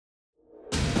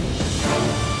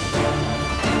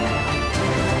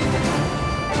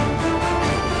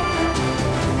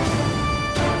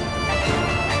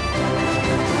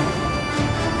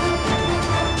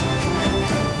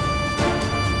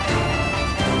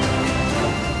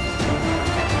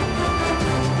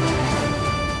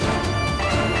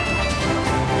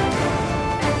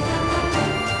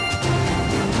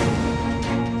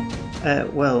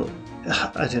Well,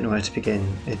 I don't know where to begin.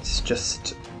 It's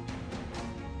just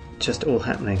all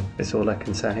happening, is all I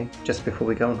can say. Just before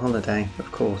we go on holiday,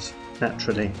 of course,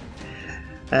 naturally.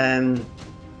 I'm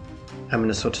in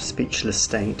a sort of speechless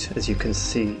state, as you can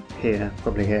see here,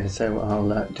 probably here, so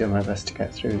I'll do my best to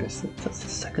get through this. That's the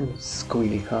second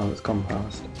squealy car that's gone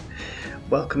past.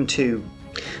 Welcome to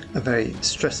a very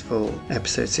stressful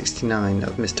episode 69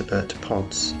 of Mr. Bert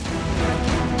Pods.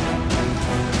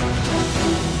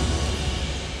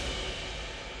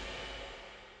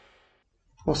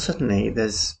 Well, suddenly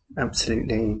there's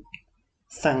absolutely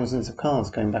thousands of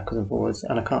cars going backwards and forwards,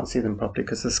 and I can't see them properly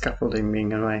because the scaffolding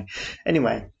being away.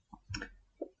 Anyway,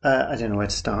 I don't know where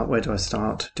to start. Where do I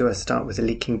start? Do I start with a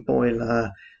leaking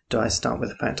boiler? Do I start with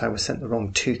the fact I was sent the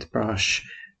wrong toothbrush?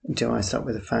 Do I start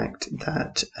with the fact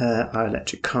that our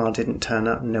electric car didn't turn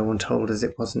up and no one told us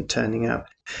it wasn't turning up?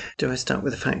 Do I start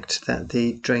with the fact that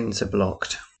the drains are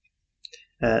blocked?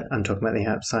 I'm talking about the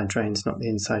outside drains, not the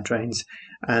inside drains.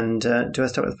 And do I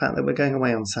start with the fact that we're going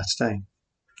away on Saturday?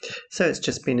 So it's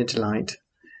just been a delight.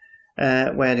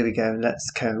 Where do we go?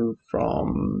 Let's go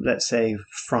from, let's say,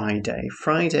 Friday.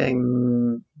 Friday,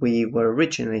 we were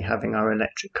originally having our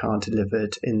electric car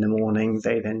delivered in the morning.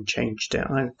 They then changed it.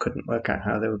 I couldn't work out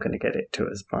how they were going to get it to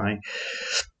us by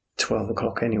 12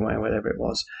 o'clock anyway, whatever it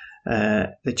was.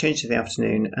 They changed it in the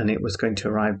afternoon, and it was going to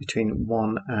arrive between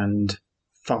 1 and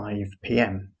 5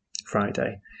 p.m.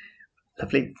 Friday.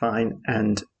 Lovely, fine.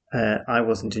 And I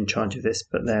wasn't in charge of this,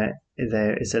 but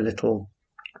there is a little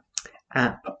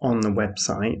app on the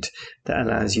website that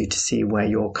allows you to see where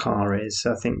your car is.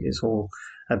 So I think it's all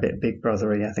a bit big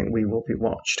brothery. I think we will be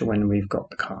watched when we've got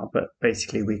the car, but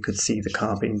basically we could see the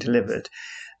car being delivered.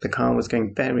 The car was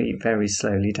going very, very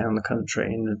slowly down the country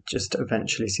and just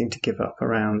eventually seemed to give up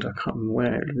around, I can't remember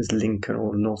where, it was Lincoln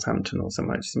or Northampton or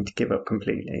somewhere. It just seemed to give up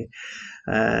completely.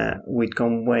 We'd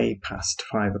gone way past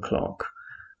 5 o'clock.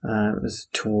 It was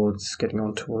getting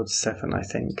on towards 7, I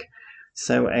think.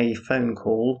 So a phone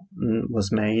call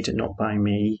was made, not by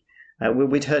me.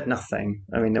 We'd heard nothing.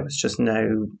 I mean, there was just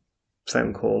no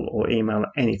phone call or email,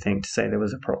 anything to say there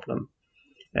was a problem.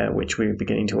 Which we were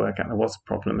beginning to work out there was a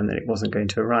problem and that it wasn't going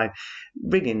to arrive.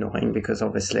 Really annoying because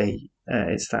obviously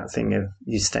it's that thing of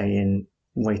you stay in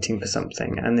waiting for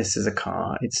something, and this is a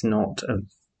car. It's not a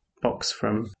box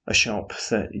from a shop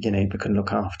that you can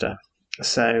look after.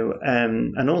 So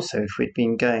and also if we'd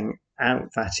been going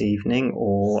out that evening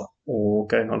or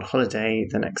going on holiday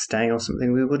the next day or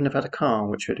something, we wouldn't have had a car,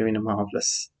 which would have been a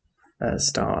marvellous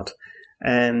start.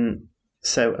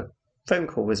 So a phone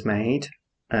call was made.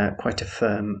 Quite a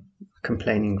firm,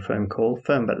 complaining phone call,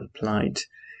 firm but polite,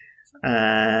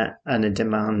 and a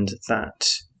demand that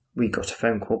we got a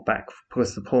phone call back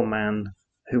because the poor man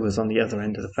who was on the other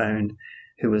end of the phone,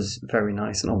 who was very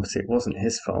nice, and obviously it wasn't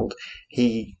his fault,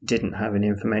 he didn't have any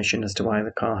information as to why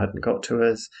the car hadn't got to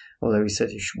us, although he said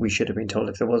we should have been told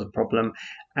if there was a problem,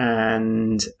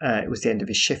 and it was the end of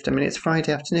his shift. I mean, it's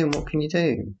Friday afternoon, what can you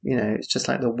do? It's just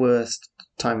like the worst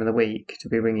time of the week to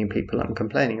be ringing people up and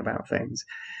complaining about things.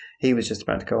 He was just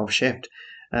about to go off shift.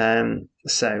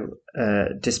 So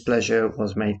displeasure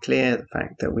was made clear, the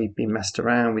fact that we'd been messed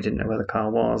around, we didn't know where the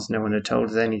car was, no one had told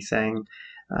us anything.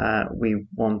 We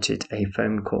wanted a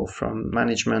phone call from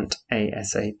management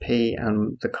ASAP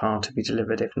and the car to be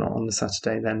delivered, if not on the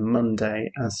Saturday, then Monday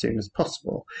as soon as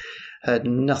possible. Heard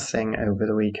nothing over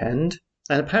the weekend.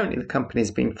 And apparently the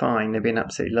company's been fine. They've been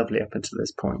absolutely lovely up until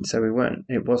this point. So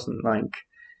it wasn't like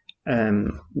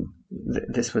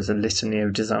this was a litany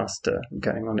of disaster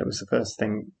going on. It was the first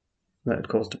thing that had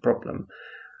caused a problem.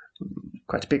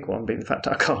 Quite a big one, being the fact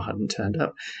our car hadn't turned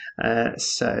up.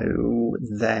 So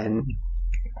then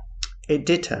it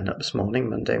did turn up this morning,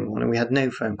 Monday morning. We had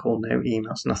no phone call, no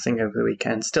emails, nothing over the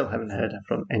weekend. Still haven't heard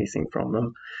anything from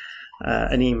them.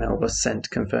 An email was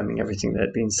sent confirming everything that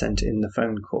had been sent in the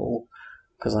phone call,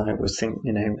 because I always think,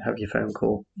 have your phone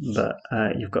call, but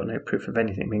you've got no proof of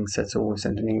anything being said, so always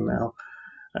send an email.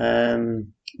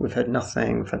 We've heard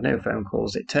nothing. We've had no phone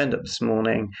calls. It turned up this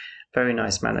morning. Very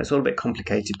nice man. It's all a bit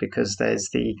complicated because there's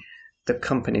the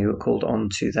company who are called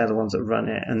onto, they're the ones that run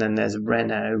it, and then there's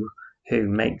Renault who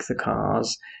make the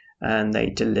cars, and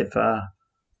they deliver.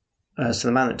 So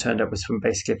the man that turned up was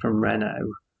basically from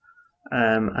Renault,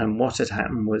 and what had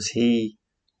happened was he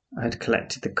had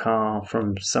collected the car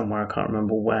from somewhere, I can't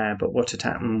remember where, but what had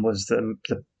happened was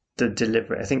the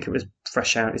delivery, I think it was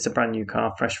fresh out, it's a brand new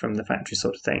car, fresh from the factory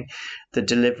sort of thing.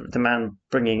 The man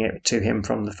bringing it to him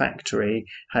from the factory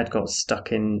had got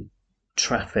stuck in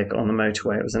traffic on the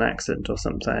motorway. It was an accident or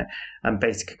something, and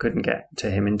basically couldn't get to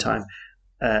him in time.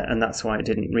 and that's why it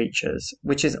didn't reach us,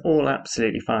 which is all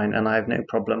absolutely fine, and I have no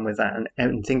problem with that.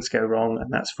 And things go wrong,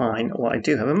 and that's fine. What I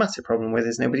do have a massive problem with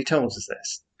is nobody told us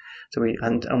this. So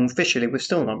and officially we've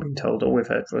still not been told. All we've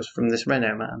heard was from this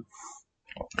Renault man.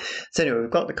 So anyway, we've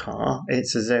got the car.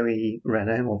 It's a Zoe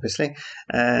Renault, obviously.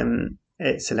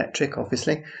 It's electric,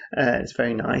 obviously. It's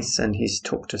very nice, and he's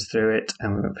talked us through it,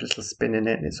 and we went for a little spin in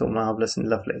it, and it's all marvellous and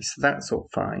lovely. So that's all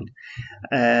fine.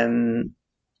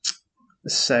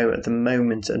 So at the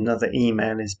moment, another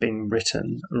email is being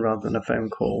written rather than a phone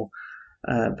call,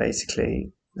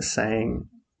 basically saying,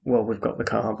 well, we've got the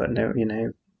car, but no,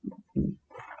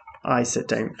 I said,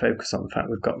 don't focus on the fact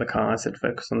we've got the car. I said,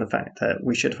 focus on the fact that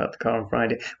we should have had the car on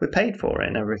Friday. We paid for it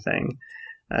and everything.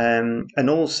 And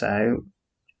also,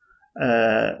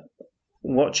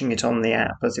 watching it on the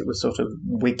app as it was sort of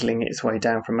wiggling its way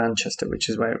down from Manchester, which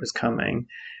is where it was coming,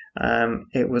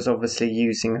 it was obviously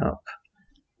using up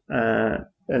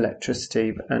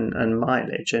electricity and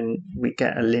mileage, and we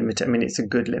get a limit. I mean, it's a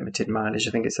good limited mileage.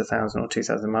 I think it's 1,000 or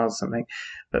 2,000 miles or something,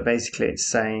 but basically it's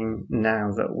saying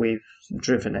now that we've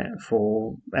driven it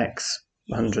for X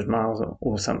 100 miles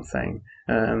or something,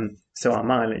 so our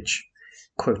mileage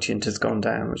quotient has gone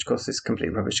down, which of course is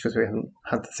complete rubbish because we haven't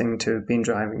had the thing to have been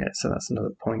driving it, so that's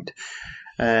another point.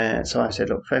 So I said,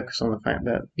 look, focus on the fact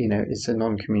that, it's a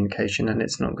non-communication and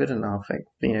it's not good enough.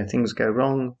 Things go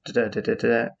wrong,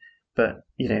 but,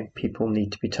 people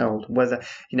need to be told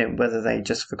whether they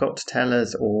just forgot to tell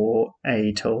us or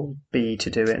A, told B to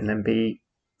do it and then B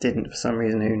didn't for some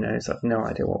reason, who knows? I've no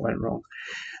idea what went wrong.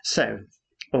 So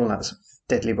all that's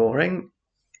deadly boring,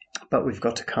 but we've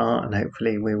got a car and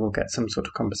hopefully we will get some sort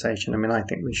of compensation. I mean, I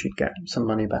think we should get some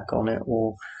money back on it,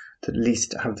 or at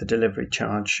least have the delivery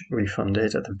charge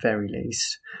refunded at the very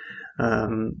least.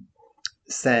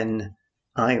 Then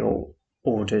I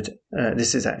ordered,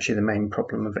 this is actually the main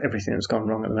problem of everything that's gone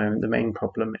wrong at the moment. The main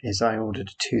problem is I ordered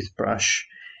a toothbrush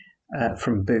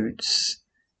from Boots,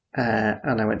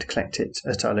 and I went to collect it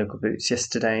at our local Boots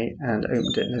yesterday and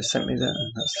opened it, and they've sent me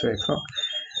that's 3 o'clock.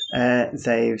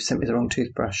 They've sent me the wrong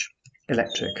toothbrush,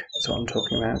 electric, that's what I'm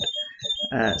talking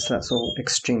about. So that's all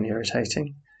extremely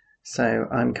irritating. So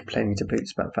I'm complaining to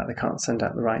Boots about the fact they can't send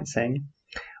out the right thing.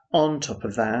 On top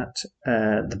of that,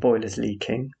 the boiler's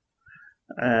leaking.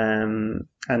 And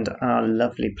our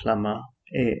lovely plumber,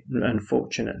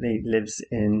 unfortunately, lives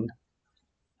in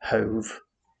Hove,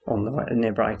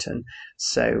 near Brighton.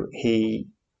 So he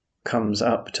comes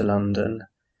up to London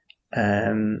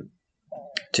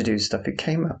to do stuff. He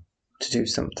came up to do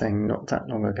something not that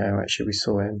long ago, actually. We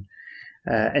saw him.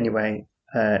 Anyway,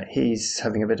 he's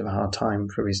having a bit of a hard time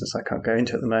for reasons I can't go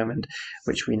into at the moment,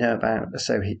 which we know about.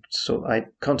 So I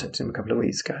contacted him a couple of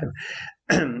weeks ago,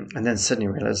 and then suddenly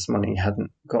realised money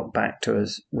hadn't got back to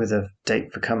us with a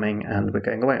date for coming, and we're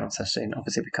going away on Saturday. And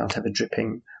obviously, we can't have a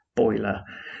dripping boiler.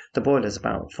 The boiler's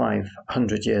about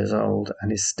 500 years old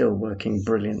and is still working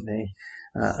brilliantly.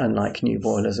 Unlike new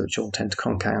boilers, which all tend to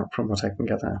conk out from what I can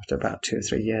gather after about 2 or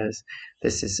 3 years.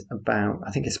 This is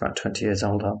I think it's about 20 years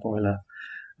old, our boiler.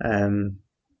 In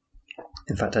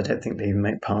fact, I don't think they even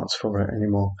make parts for it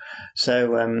anymore.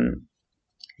 So,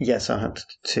 yes, I had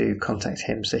to contact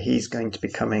him. So he's going to be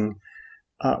coming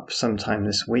up sometime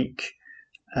this week,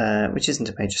 which isn't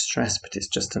a major stress, but it's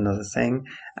just another thing.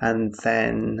 And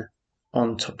then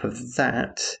on top of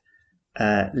that,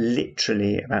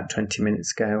 literally about 20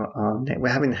 minutes ago, we're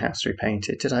having the house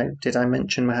repainted. Did I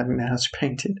mention we're having the house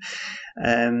repainted?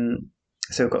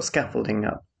 So we've got scaffolding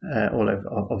up all over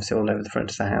the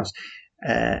front of the house.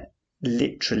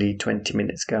 Literally 20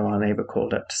 minutes ago, our neighbour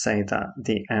called up to say that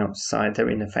the outside, they're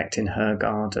in effect in her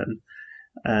garden,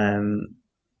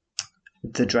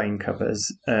 the drain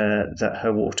covers, that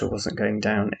her water wasn't going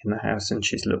down in the house, and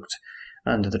she's looked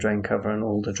under the drain cover and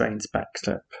all the drains backed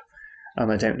up. And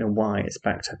I don't know why it's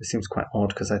backed up. It seems quite odd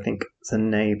because I think the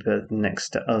neighbour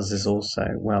next to us is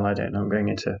also, well, I don't know, I'm going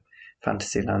into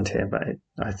fantasy land here, but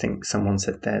I think someone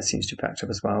said theirs seems to be backed up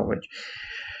as well, which,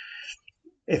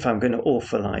 if I'm going to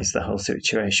awfulise the whole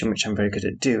situation, which I'm very good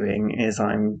at doing, is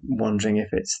I'm wondering if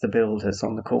it's the builders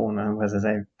on the corner, whether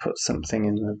they've put something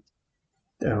in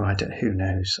who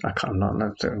knows? I'm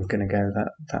not going to go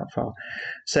that far.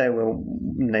 So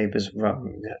neighbours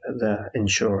rung the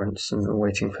insurance and we're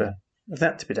waiting for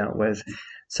that to be dealt with.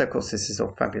 So of course this is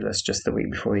all fabulous, just the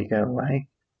week before you go away.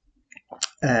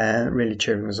 Really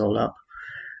cheering us all up.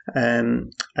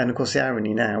 And of course the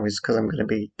irony now is because I'm going to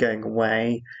be going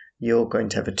away, you're going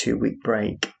to have a 2-week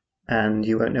break and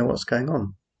you won't know what's going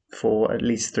on for at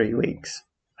least 3 weeks,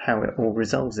 how it all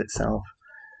resolves itself.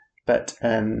 But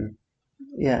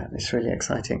Yeah, it's really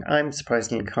exciting. I'm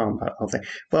surprisingly calm about the whole thing.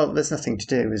 Well, there's nothing to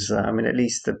do, is there? I mean, at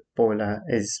least the boiler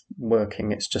is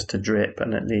working. It's just a drip,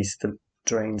 and at least the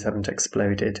drains haven't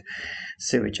exploded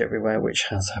sewage everywhere, which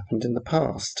has happened in the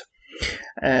past.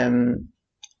 Um,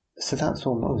 so that's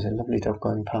all. Oh, there's a lovely dog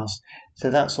going past. So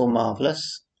that's all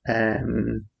marvellous.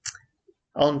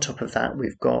 On top of that,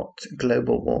 we've got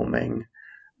global warming.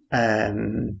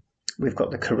 We've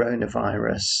got the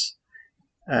coronavirus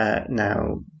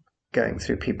now going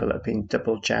through. People that have been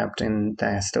double jabbed and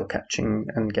they're still catching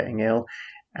and getting ill.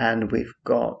 And we've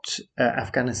got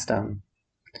Afghanistan.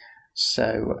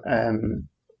 So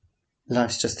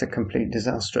life's just a complete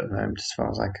disaster at the moment, as far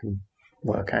as I can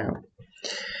work out.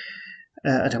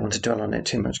 I don't want to dwell on it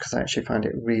too much because I actually find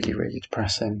it really, really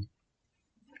depressing.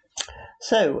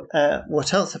 So,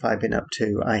 what else have I been up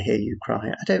to? I hear you cry.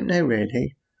 I don't know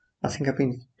really. I think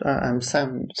I'm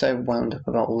so wound up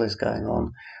about all this going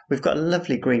on. We've got a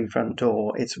lovely green front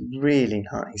door. It's really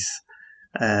nice.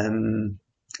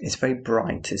 It's very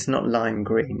bright. It's not lime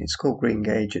green. It's called green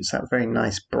gauge. It's that very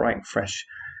nice, bright, fresh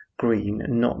green,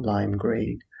 not lime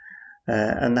green.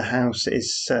 And the house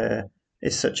is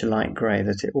such a light grey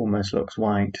that it almost looks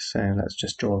white. So let's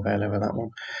just draw a veil over that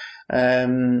one.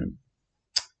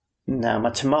 Now, my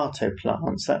tomato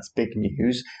plants, that's big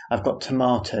news. I've got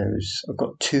tomatoes. I've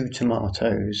got 2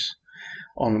 tomatoes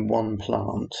on one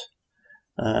plant,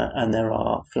 and there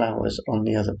are flowers on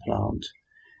the other plant.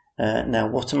 Now,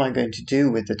 what am I going to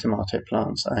do with the tomato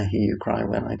plants? I hear you cry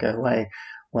when I go away.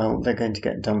 Well, they're going to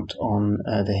get dumped on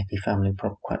the hippie family,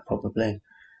 quite probably,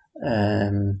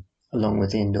 along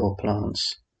with the indoor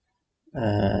plants.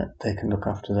 They can look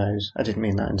after those. I didn't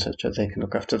mean that in such a they can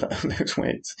look after those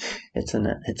ways. It's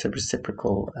a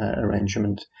reciprocal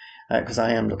arrangement because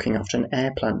I am looking after an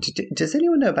air plant. Does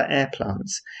anyone know about air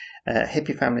plants?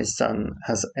 Hippie Family's son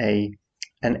has an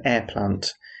air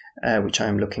plant which I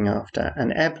am looking after,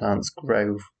 and air plants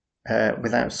grow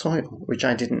without soil, which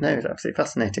I didn't know. It's absolutely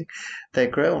fascinating. They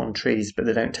grow on trees, but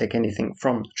they don't take anything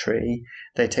from the tree.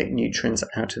 They take nutrients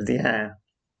out of the air.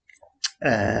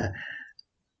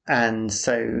 And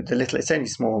so it's only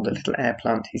small, the little air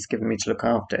plant he's given me to look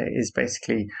after is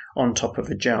basically on top of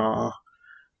a jar.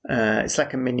 It looks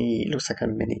like a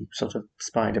mini sort of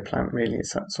spider plant, really.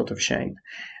 It's that sort of shape.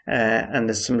 And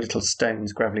there's some little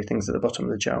stones, gravelly things at the bottom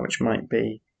of the jar, which might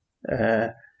be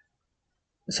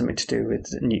something to do with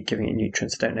giving it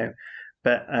nutrients, I don't know.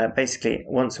 But basically,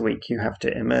 once a week you have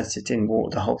to immerse it in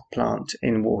water, the whole plant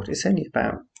in water. It's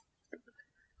about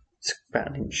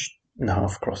an inch and a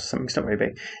half across or something. It's not very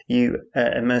big. You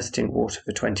immerse it in water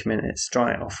for 20 minutes,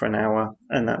 dry it off for an hour,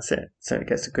 and that's it. So it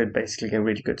gets basically a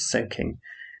really good soaking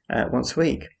once a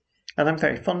week. And I'm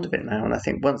very fond of it now, and I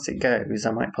think once it goes,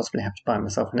 I might possibly have to buy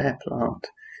myself an air plant.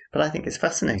 But I think it's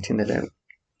fascinating they don't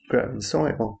grow in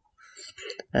soil.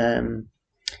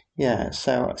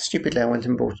 So stupidly I went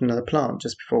and bought another plant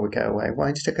just before we go away.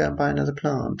 Why did I go and buy another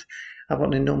plant? I bought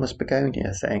an enormous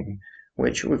begonia thing,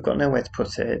 which we've got nowhere to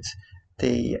put it.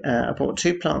 I bought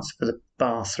 2 plants for the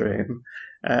bathroom,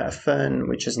 a fern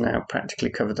which has now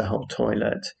practically covered the whole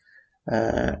toilet,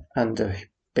 and a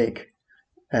big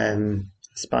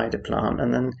spider plant.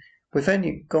 And then we've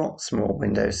only got small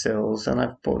windowsills, and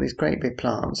I've bought these great big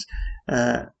plants.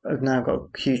 I've now got a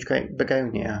huge, great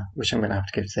begonia, which I'm going to have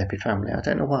to give to the Hippie family. I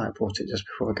don't know why I bought it just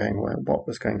before going away. What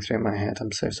was going through my head?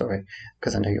 I'm so sorry,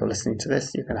 because I know you're listening to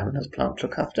this. You're going to have another plant to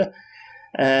look after.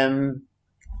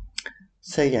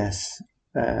 So yes,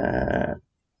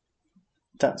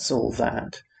 that's all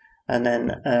that. And then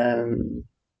have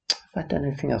I done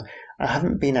anything else? I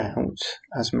haven't been out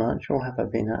as much, or have I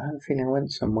been out? I have a feeling I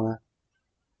went somewhere.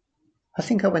 I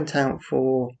think I went out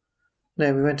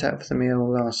no, we went out for the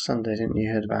meal last Sunday, didn't you?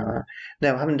 Heard about that?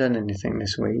 No, I haven't done anything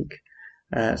this week,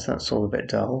 so that's all a bit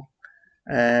dull.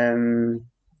 And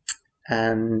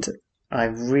I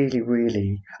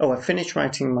really... Oh, I finished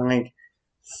writing my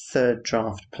 3rd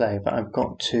draft play, but I've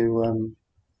got to...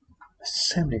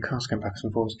 so many cars going backwards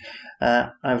and forwards.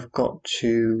 I've got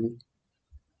to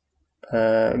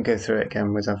go through it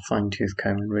again with a fine-tooth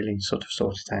comb and really sort of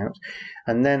sort it out.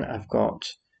 And then I've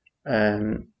got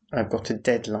a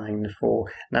deadline for...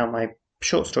 Now, my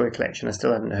short story collection, I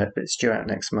still haven't heard, but it's due out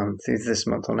next month, either this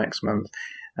month or next month.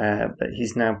 But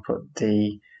he's now put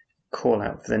the call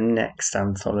out for the next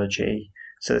anthology.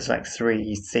 So there's like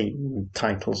 3 theme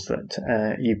titles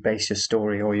that you base your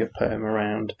story or your poem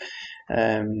around.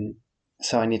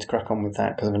 So I need to crack on with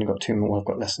that because I've only got 2 more. I've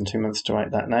got less than 2 months to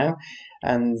write that now.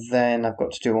 And then I've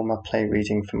got to do all my play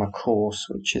reading for my course,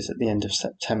 which is at the end of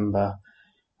September.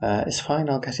 It's fine,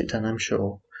 I'll get it done, I'm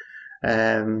sure.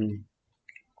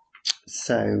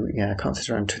 So, yeah, I can't sit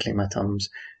around twiddling my thumbs.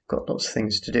 Got lots of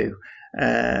things to do.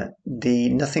 The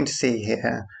Nothing to See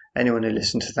Here, anyone who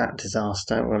listened to that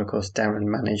disaster, well, of course, Darren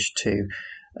managed to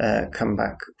come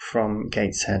back from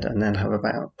Gateshead and then have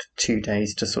about 2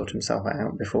 days to sort himself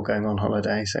out before going on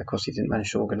holiday. So, of course, he didn't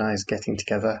manage to organise getting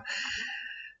together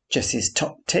Jesse's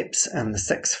top tips and the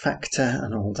sex factor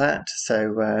and all that.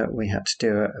 So we had to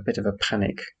do a bit of a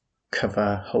panic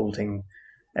cover holding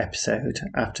episode.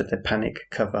 After the panic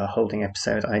cover holding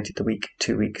episode, I did the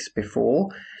 2 weeks before.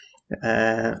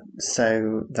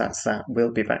 So that's that.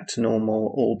 We'll be back to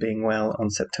normal, all being well, on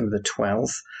September the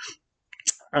 12th.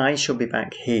 I shall be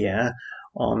back here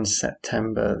on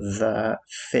September the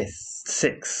 5th,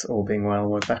 6th, all being well.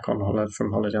 We're back on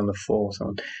from holiday on the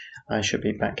 4th. I should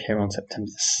be back here on September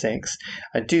the 6th.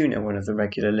 I do know one of the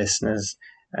regular listeners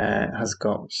has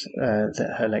got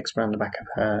her legs around the back of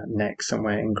her neck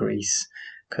somewhere in Greece,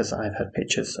 because I've had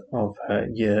pictures of her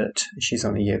yurt. She's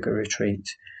on a yoga retreat.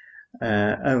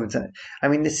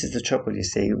 This is the trouble, you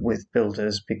see, with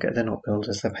builders, because they're not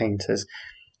builders, they're painters.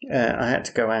 I had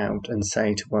to go out and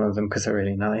say to one of them, because they're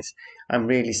really nice, I'm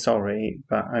really sorry,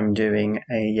 but I'm doing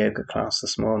a yoga class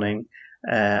this morning.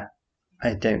 I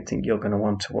don't think you're going to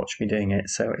want to watch me doing it,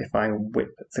 so if I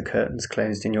whip the curtains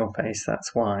closed in your face,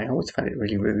 that's why. I always find it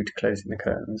really rude closing the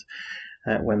curtains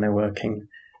when they're working.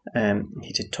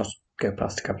 He did go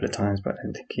past a couple of times, but I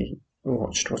don't think he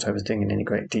watched what I was doing in any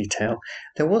great detail.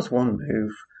 There was one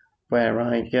move where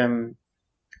I,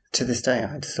 to this day,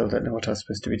 I still don't know what I was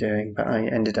supposed to be doing, but I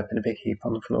ended up in a big heap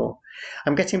on the floor.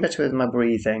 I'm getting better with my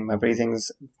breathing. My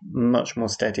breathing's much more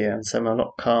steadier, and so I'm a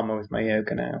lot calmer with my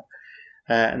yoga now.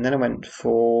 And then I went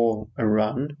for a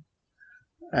run,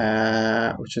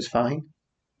 which was fine,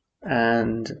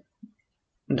 and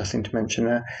nothing to mention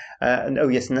there. And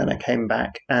then I came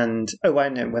back, and I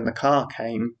know when the car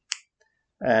came,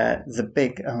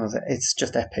 it's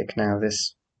just epic now,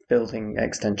 this building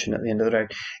extension at the end of the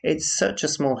road. It's such a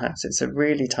small house. It's a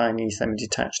really tiny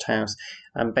semi-detached house,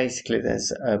 and basically there's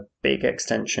a big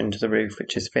extension to the roof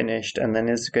which is finished, and then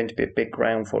there's going to be a big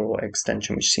ground floor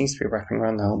extension which seems to be wrapping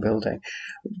around the whole building.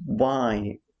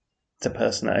 Why the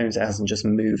person that owns it hasn't just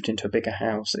moved into a bigger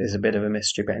house is a bit of a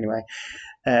mystery. But anyway,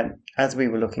 as we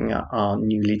were looking at our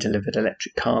newly delivered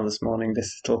electric car this morning,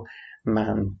 this little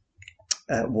man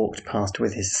walked past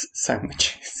with his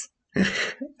sandwiches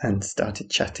and started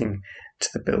chatting to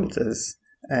the builders.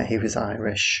 He was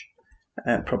Irish,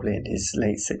 probably in his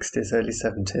late 60s, early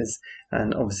 70s,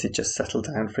 and obviously just settled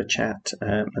down for a chat,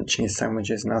 munching his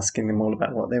sandwiches and asking them all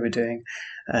about what they were doing.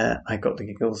 I got the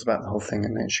giggles about the whole thing,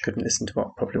 and actually couldn't listen to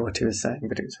what he was saying,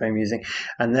 but it was very amusing.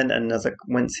 And then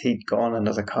once he'd gone,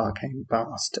 another car came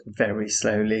past very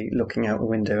slowly, looking out the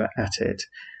window at it.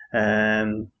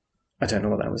 I don't know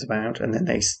what that was about. And then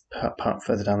they parked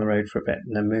further down the road for a bit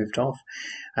and then moved off.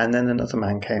 And then another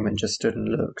man came and just stood and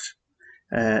looked,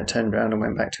 turned around and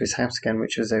went back to his house again,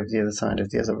 which was over the other side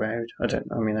of the other road. I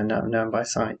know him by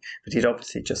sight, but he'd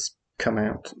obviously just come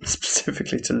out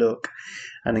specifically to look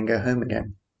and then go home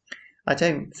again. I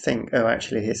don't think,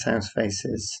 actually his house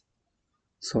faces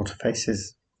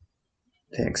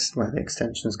where the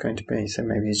extension is going to be, so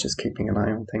maybe he's just keeping an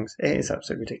eye on things. It is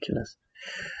absolutely ridiculous.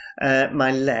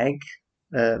 My leg,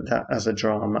 that as a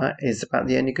drama, is about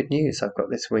the only good news I've got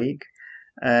this week.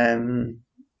 I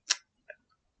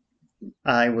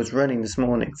was running this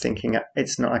morning thinking I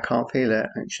can't feel it.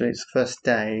 Actually, it's the first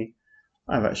day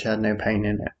I've actually had no pain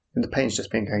in it. The pain's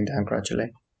just been going down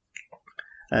gradually.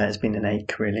 It's been an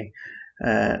ache, really.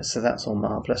 So that's all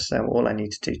marvellous. So all I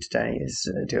need to do today is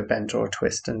do a bend or a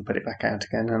twist and put it back out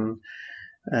again, and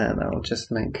that'll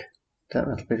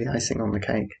be the icing on the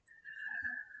cake.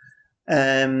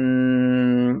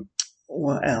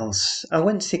 What else? I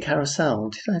went to see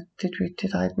Carousel.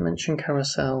 Did I mention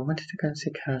Carousel? When did I go and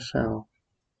see Carousel?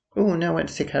 Oh, no, I went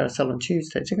to see Carousel on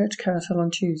Tuesday. Did I go to Carousel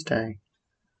on Tuesday?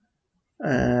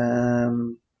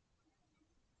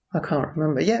 I can't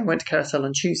remember. Yeah, I went to Carousel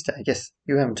on Tuesday. Yes,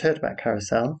 you haven't heard about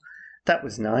Carousel. That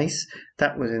was nice.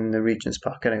 That was in the Regent's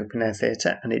Park and Open Air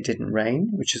Theatre, and it didn't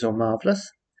rain, which is all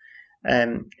marvellous.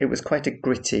 It was quite a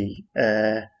gritty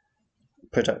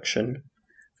production.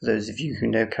 For those of you who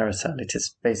know Carousel, it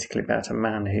is basically about a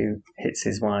man who hits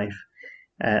his wife,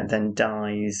 then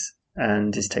dies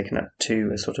and is taken up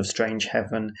to a sort of strange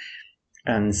heaven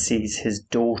and sees his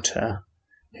daughter,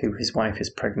 who his wife is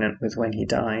pregnant with when he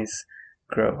dies,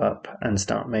 grow up and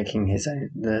start making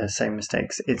the same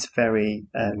mistakes. It's very,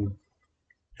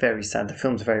 very sad. The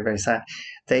film's very, very sad.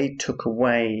 They took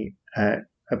away a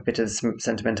bit of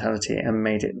sentimentality and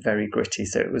made it very gritty.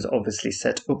 So it was obviously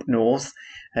set up north.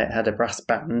 It had a brass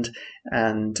band,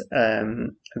 and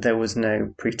there was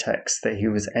no pretext that he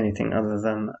was anything other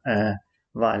than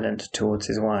violent towards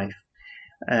his wife.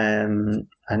 And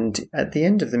at the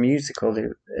end of the musical,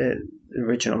 the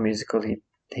original musical, he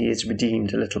is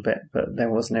redeemed a little bit, but there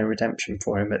was no redemption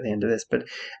for him at the end of this. But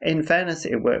in fairness,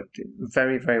 it worked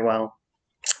very, very well,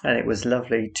 and it was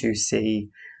lovely to see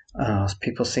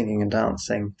people singing and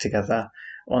dancing together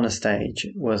on a stage.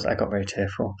 I got very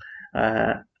tearful,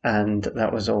 and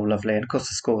that was all lovely. And of course,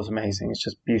 the score was amazing. It's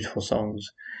just beautiful songs.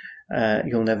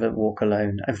 You'll Never Walk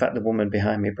Alone. In fact, the woman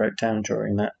behind me broke down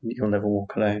during that You'll Never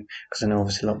Walk Alone, because I know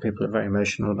obviously a lot of people are very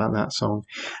emotional about that song.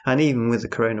 And even with the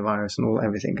coronavirus and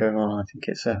everything going on, I think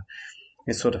it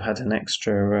sort of had an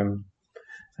extra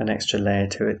layer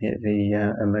to it,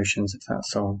 the emotions of that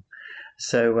song.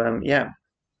 So yeah,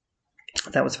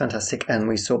 that was fantastic. And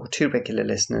we saw 2 regular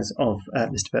listeners of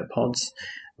Mr. Burt Pods.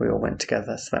 We all went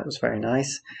together, so that was very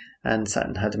nice, and sat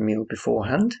and had a meal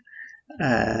beforehand.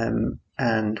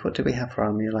 And what did we have for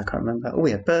our meal? I can't remember. Oh, we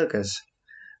had burgers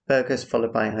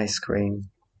followed by ice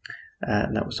cream,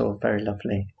 and that was all very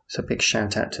lovely. So big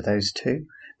shout out to those 2.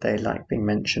 They like being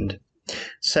mentioned.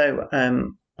 So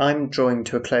I'm drawing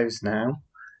to a close now.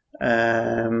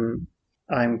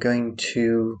 I'm going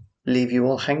to leave you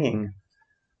all hanging.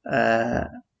 Well,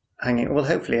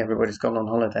 hopefully everybody's gone on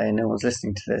holiday and no one's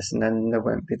listening to this, and then there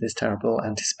won't be this terrible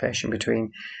anticipation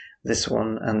between this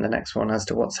one and the next one as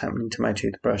to what's happening to my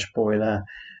toothbrush, boiler,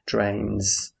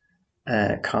 drains,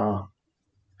 car.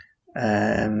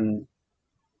 It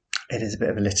is a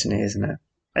bit of a litany, isn't it?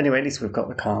 Anyway, at least we've got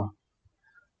the car.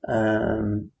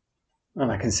 And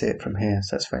I can see it from here,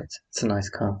 so that's great. It's a nice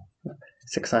car.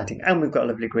 It's exciting. And we've got a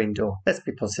lovely green door. Let's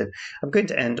be positive. I'm going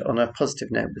to end on a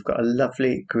positive note. We've got a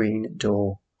lovely green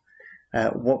door.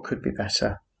 What could be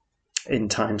better in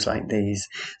times like these?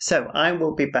 So I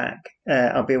will be back.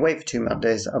 I'll be away for 2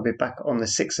 Mondays. I'll be back on the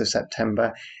 6th of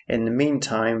September. In the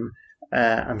meantime,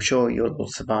 I'm sure you'll all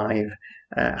survive.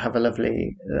 Have a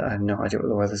lovely, I have no idea what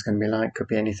the weather's going to be like. Could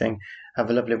be anything. Have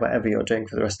a lovely whatever you're doing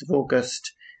for the rest of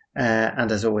August.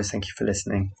 And as always, thank you for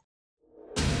listening.